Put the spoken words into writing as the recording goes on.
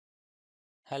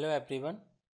Hello everyone.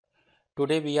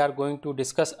 Today we are going to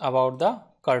discuss about the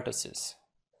kurtosis.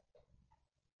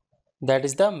 That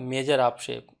is the measure of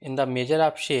shape. In the measure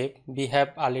of shape, we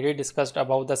have already discussed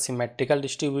about the symmetrical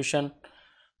distribution.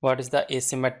 What is the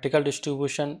asymmetrical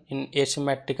distribution? In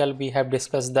asymmetrical, we have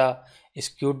discussed the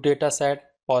skewed data set,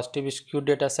 positive skewed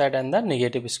data set and the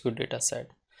negative skewed data set.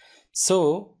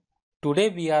 So today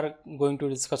we are going to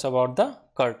discuss about the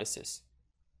kurtosis.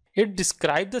 It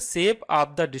describes the shape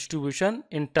of the distribution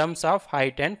in terms of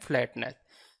height and flatness.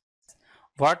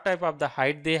 What type of the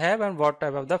height they have and what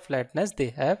type of the flatness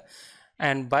they have,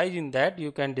 and by using that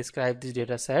you can describe this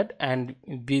data set, and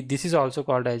this is also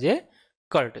called as a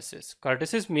kurtosis.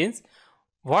 Kurtosis means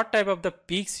what type of the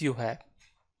peaks you have.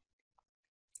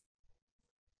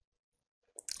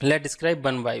 Let's describe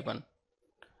one by one.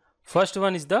 First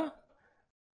one is the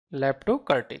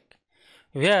leptokurtic,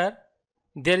 where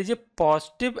there is a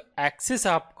positive axis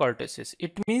of kurtosis.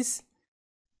 It means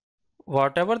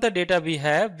whatever the data we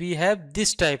have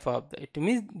this type of, it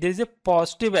means there is a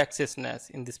positive axisness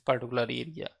in this particular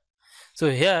area. So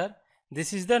here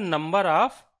this is the number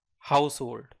of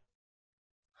household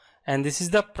and this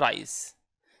is the price.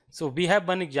 So we have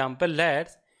one example.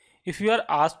 Let's, if you are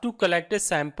asked to collect a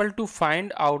sample to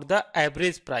find out the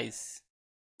average price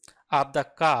of the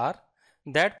car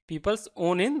that people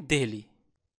own in Delhi,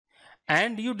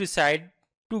 and you decide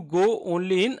to go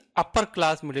only in upper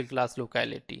class, middle class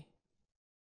locality,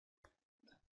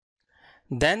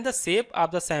 then the shape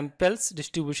of the samples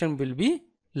distribution will be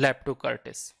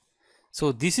leptokurtic.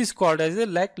 So this is called as a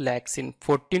lakhs, in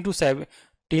 14 to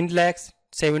 17 lakhs,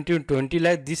 17 to 20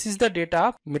 lakhs. This is the data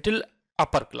of middle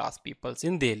upper class peoples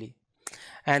in Delhi,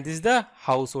 and this is the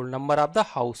household number of the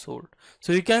household.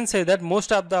 So you can say that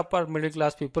most of the upper middle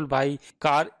class people buy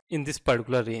car in this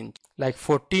particular range, like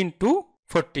 14 to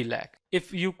 40 lakh.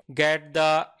 If you get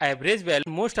the average value,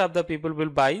 most of the people will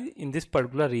buy in this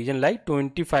particular region, like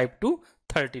 25 to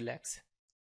 30 lakhs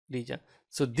region.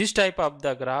 So this type of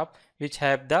the graph which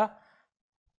have the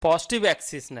positive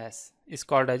axisness is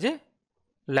called as a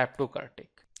leptokurtic.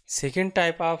 Second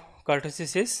type of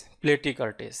kurtosis is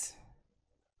platykurtic,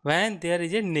 when there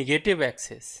is a negative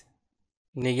axis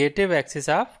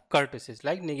of kurtosis,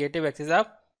 like negative axis of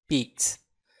peaks.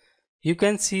 You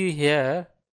can see here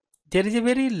there is a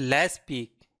very less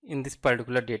peak in this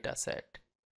particular data set,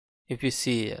 if you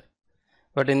see here.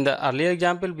 But in the earlier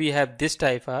example we have this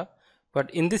type of,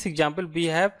 but in this example we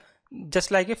have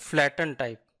just like a flattened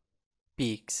type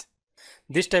peaks.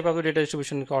 This type of the data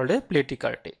distribution is called a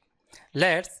platykurtic.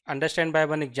 Let's understand by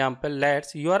one example.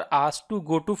 Let's, you are asked to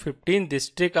go to 15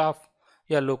 district of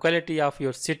your locality of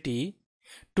your city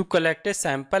to collect a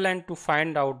sample and to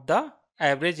find out the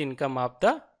average income of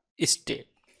the state.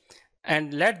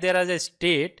 And let there is a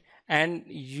state and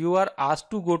you are asked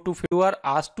to go to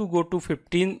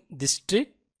 15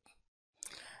 district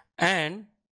and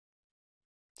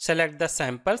select the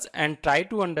samples and try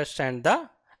to understand the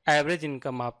average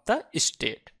income of the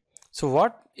state. So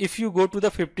what if you go to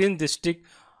the 15th district,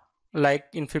 like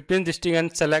in 15th district,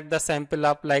 and select the sample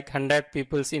of like 100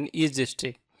 peoples in each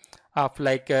district of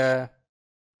like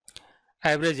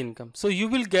average income. So you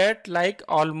will get like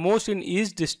almost in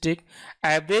each district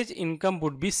average income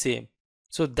would be same.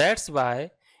 So that's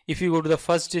why if you go to the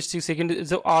first district, second,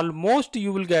 so almost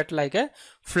you will get like a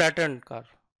flattened curve.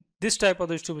 This type of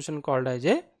distribution called as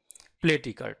a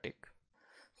platykurtic.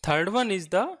 Third one is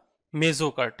the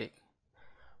mesokurtic,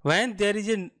 when there is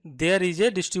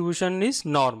a distribution is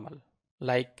normal.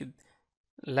 Like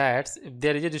let's, if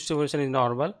there is a distribution is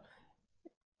normal,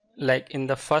 like in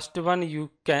the first one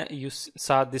you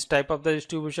saw this type of the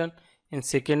distribution, in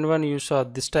second one you saw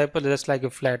this type of, just like a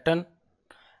flatten,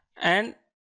 and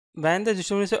when the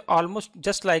distribution is almost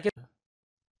just like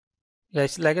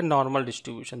a normal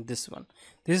distribution, this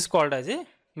is called as a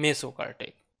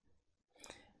mesokurtic.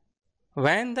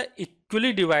 When the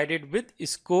equally divided with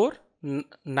score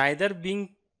neither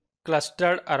being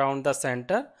clustered around the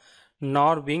center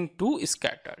nor being too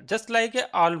scattered, just like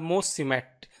a almost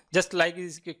symmetric, just like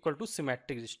is equal to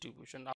symmetric distribution.